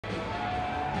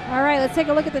All right, let's take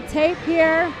a look at the tape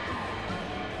here.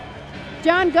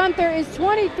 John Gunther is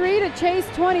 23 to Chase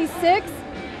 26.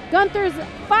 Gunther's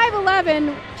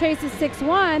 5'11", Chase is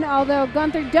 6'1", although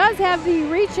Gunther does have the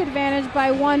reach advantage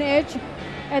by 1 inch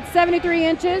at 73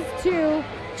 inches to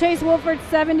Chase Wolford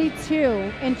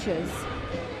 72 inches.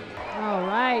 All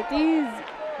right,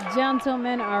 these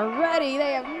gentlemen are ready.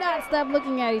 They have not stopped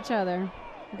looking at each other.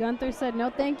 Gunther said no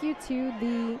thank you to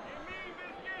the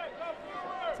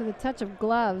touch of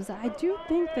gloves. I do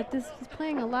think that he's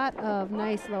playing a lot of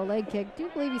nice low leg kick. I do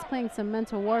believe he's playing some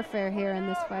mental warfare here in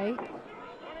this fight.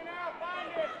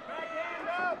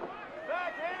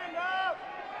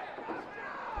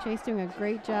 Chase doing a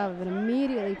great job of it,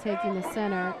 immediately taking the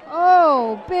center.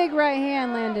 Oh, big right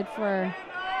hand landed for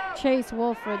Chase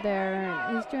Wolford there.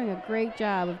 He's doing a great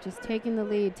job of just taking the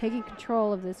lead, taking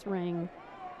control of this ring.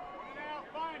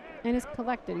 And is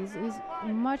collected. He's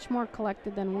much more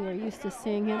collected than we are used to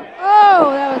seeing him. Oh,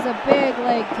 that was a big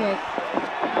leg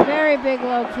kick. Very big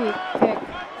low kick.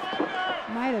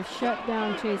 Might have shut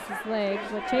down Chase's legs,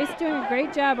 but Chase doing a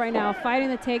great job right now fighting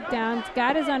the takedowns.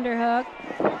 Got his underhook.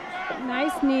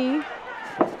 Nice knee.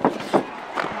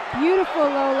 Beautiful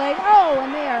low leg. Oh,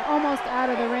 and they are almost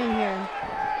out of the ring here.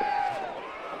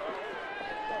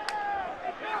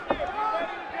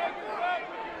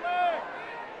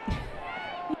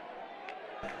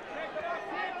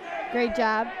 Great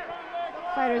job.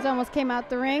 Fighters almost came out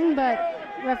the ring, but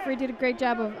referee did a great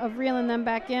job of reeling them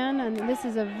back in, and this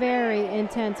is a very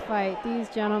intense fight. These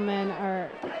gentlemen are...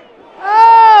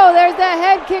 Oh, there's that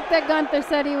head kick that Gunther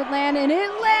said he would land, and it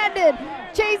landed.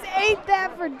 Chase ate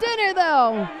that for dinner,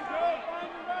 though.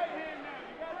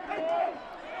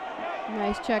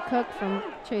 Nice check hook from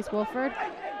Chase Wolford.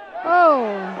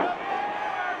 Oh.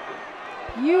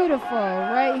 Beautiful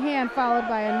right hand followed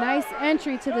by a nice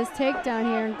entry to this takedown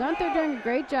here. And Gunther doing a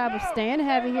great job of staying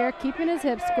heavy here, keeping his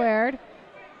hips squared.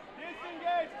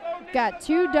 Got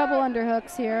 2 double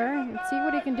underhooks here. Let's see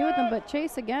what he can do with them. But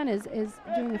Chase, again, is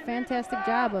doing a fantastic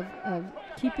job of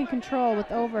keeping control with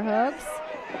overhooks.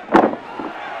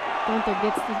 Gunther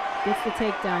gets the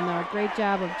takedown, though. Great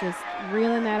job of just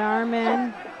reeling that arm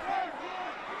in.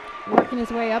 Working his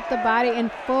way up the body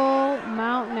in full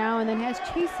mount now, and then has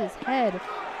Chase's head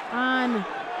on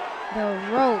the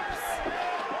ropes.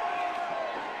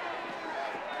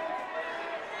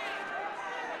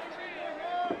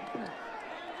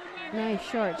 Nice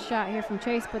short shot here from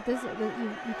Chase, but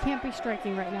you can't be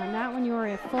striking right now. Not when you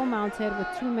are full mounted with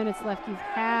 2 minutes left. You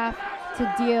have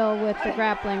to deal with the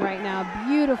grappling right now.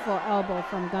 Beautiful elbow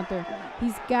from Gunther.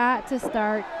 He's got to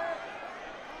start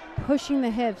pushing the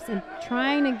hips and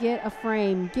trying to get a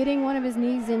frame, getting one of his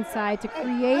knees inside to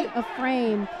create a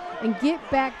frame and get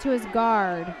back to his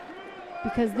guard.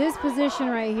 Because this position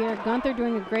right here, Gunther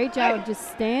doing a great job of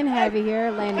just staying heavy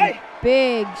here, landing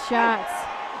big shots.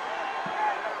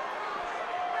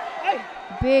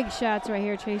 Big shots right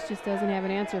here. Chase just doesn't have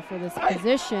an answer for this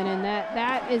position, and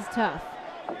that is tough.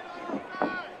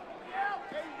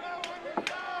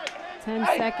 10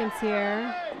 seconds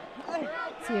here.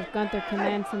 See if Gunther can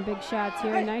land some big shots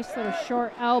here. Nice little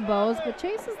short elbows, but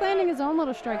Chase is landing his own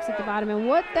little strikes at the bottom, and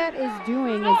what that is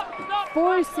doing is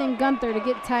forcing Gunther to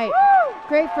get tight.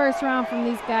 Great first round from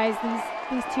these guys.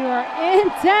 These two are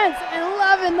intense and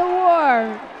loving the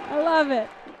war. I love it.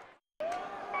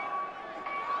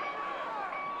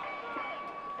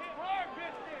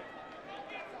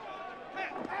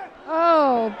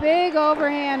 Oh, big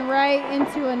overhand right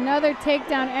into another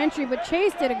takedown entry, but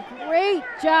Chase did a great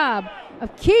job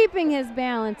of keeping his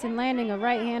balance and landing a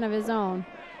right hand of his own.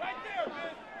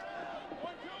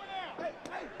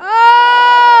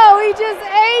 Oh, he just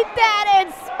ate that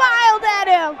and smiled at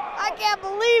him. I can't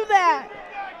believe that.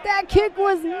 That kick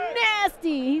was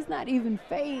nasty. He's not even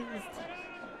phased.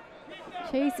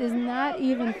 Chase is not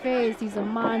even phased. He's a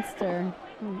monster.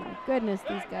 Oh my goodness,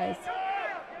 these guys.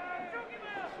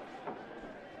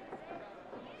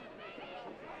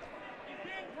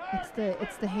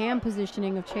 It's the hand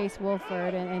positioning of Chase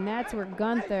Wolford, and that's where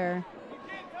Gunther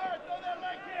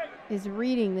is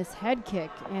reading this head kick.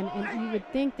 And you would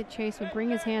think that Chase would bring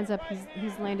his hands up.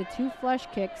 He's landed 2 flush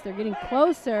kicks. They're getting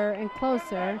closer and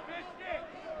closer.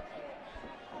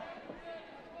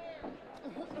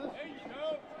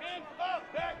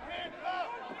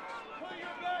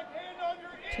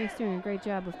 Chase doing a great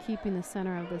job of keeping the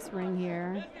center of this ring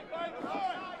here.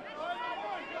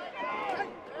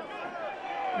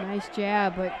 Nice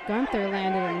jab, but Gunther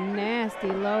landed a nasty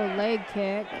low leg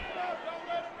kick.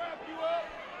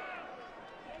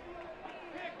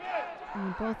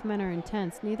 And both men are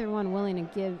intense. Neither one willing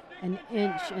to give an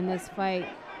inch in this fight.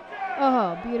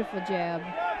 Oh, beautiful jab.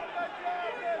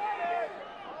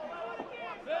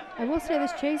 I will say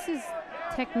this, Chase's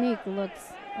technique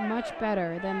looks much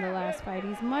better than the last fight.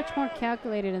 He's much more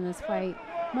calculated in this fight,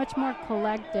 much more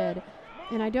collected.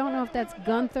 And I don't know if that's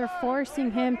Gunther forcing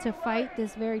him to fight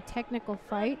this very technical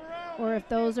fight, or if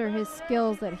those are his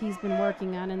skills that he's been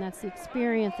working on, and that's the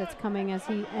experience that's coming as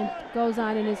he goes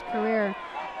on in his career.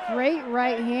 Great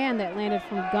right hand that landed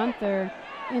from Gunther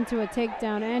into a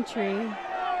takedown entry.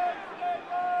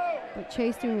 But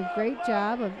Chase doing a great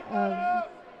job of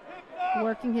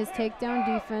working his takedown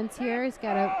defense here. He's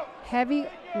got a heavy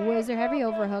whizzer, heavy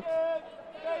overhook.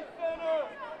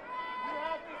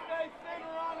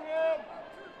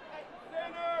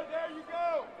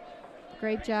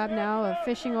 Great job now of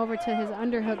fishing over to his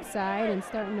underhook side and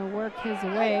starting to work his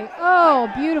way.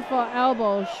 Oh, beautiful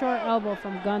elbow, short elbow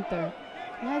from Gunther.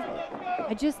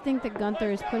 I just think that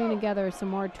Gunther is putting together some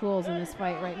more tools in this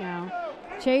fight right now.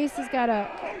 Chase has got to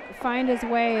find his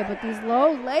way, but these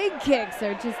low leg kicks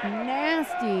are just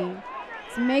nasty.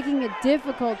 It's making it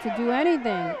difficult to do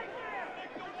anything.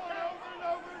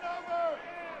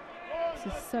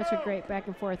 This is such a great back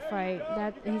and forth fight.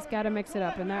 That he's got to mix it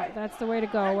up, and that's the way to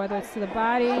go, whether it's to the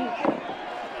body.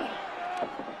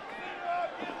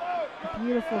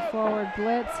 Beautiful forward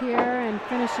blitz here and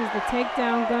finishes the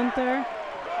takedown, Gunther.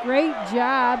 Great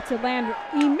job to land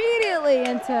immediately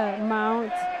into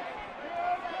mount.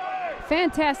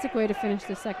 Fantastic way to finish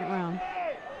the second round.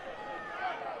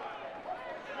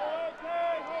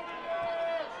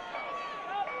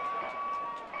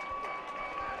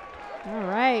 All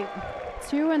right,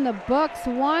 2 in the books,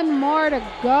 1 more to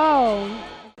go.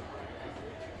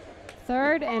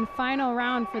 Third and final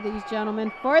round for these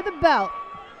gentlemen for the belt.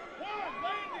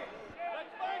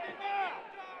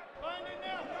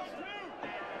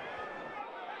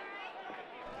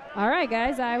 All right,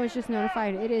 guys, I was just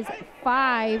notified. It is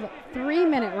 5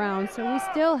 3-minute rounds, so we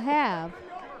still have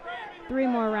 3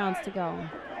 more rounds to go.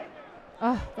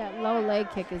 Oh, that low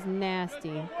leg kick is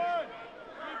nasty.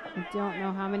 I don't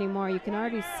know how many more. You can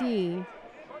already see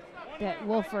that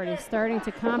Wolford is starting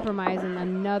to compromise, and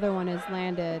another one has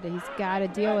landed. He's got to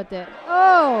deal with it.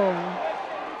 Oh!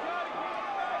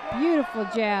 Beautiful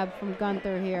jab from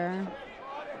Gunther here.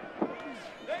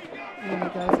 There he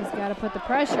goes. He's got to put the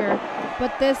pressure.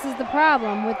 But this is the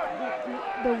problem with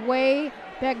the way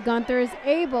that Gunther is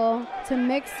able to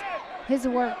mix his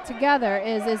work together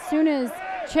is as soon as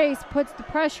Chase puts the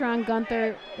pressure on,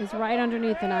 Gunther is right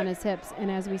underneath and on his hips. And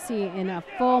as we see, in a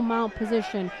full mount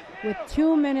position with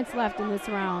 2 minutes left in this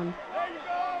round.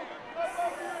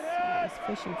 He's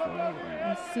fishing for it.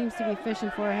 He seems to be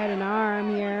fishing for a head and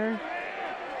arm here.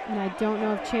 And I don't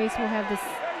know if Chase will have this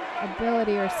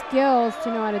ability or skills to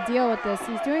know how to deal with this.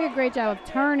 He's doing a great job of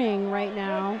turning right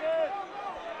now.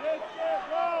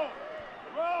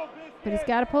 But he's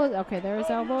got to pull it. Okay, there his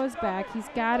elbow is back. He's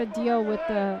got to deal with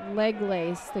the leg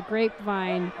lace, the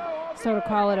grapevine, so to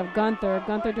call it, of Gunther.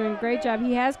 Gunther doing a great job.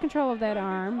 He has control of that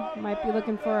arm. Might be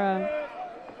looking for a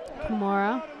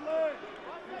Kimura.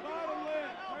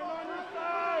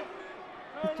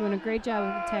 He's doing a great job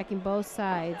of attacking both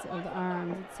sides of the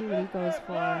arms. Let's see what he goes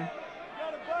for.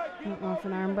 I don't know if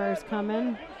an arm bar is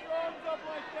coming.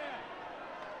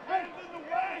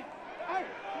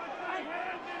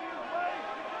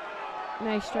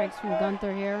 Nice strikes from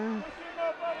Gunther here.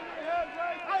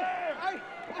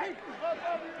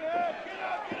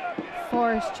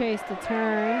 Force Chase to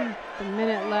turn. The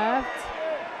minute left.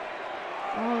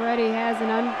 Already has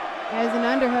an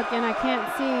underhook, and I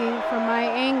can't see from my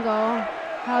angle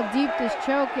how deep this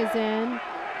choke is in.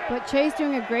 But Chase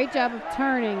doing a great job of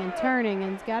turning,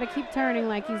 and he's got to keep turning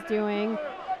like he's doing.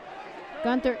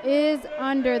 Gunther is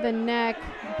under the neck,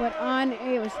 but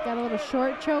unable. He's got a little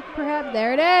short choke perhaps.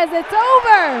 There it is. It's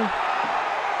over.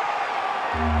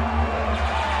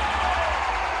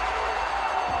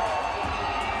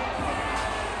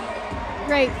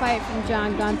 Great fight from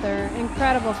John Gunther.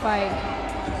 Incredible fight.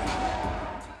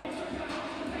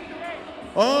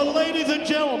 Ladies and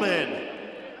gentlemen,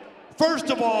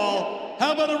 first of all,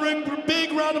 how about a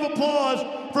big round of applause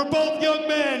for both young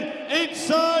men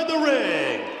inside the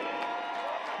ring?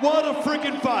 What a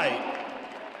freaking fight.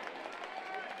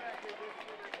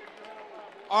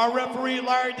 Our referee,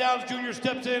 Larry Downs Jr.,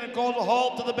 steps in and calls a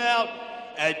halt to the bout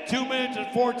at 2 minutes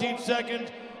and 14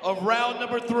 seconds of round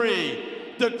number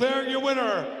 3, declaring your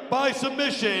winner by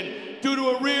submission due to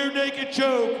a rear naked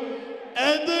choke,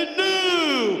 and the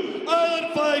new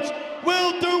Island Fights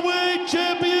welterweight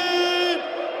champion,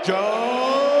 John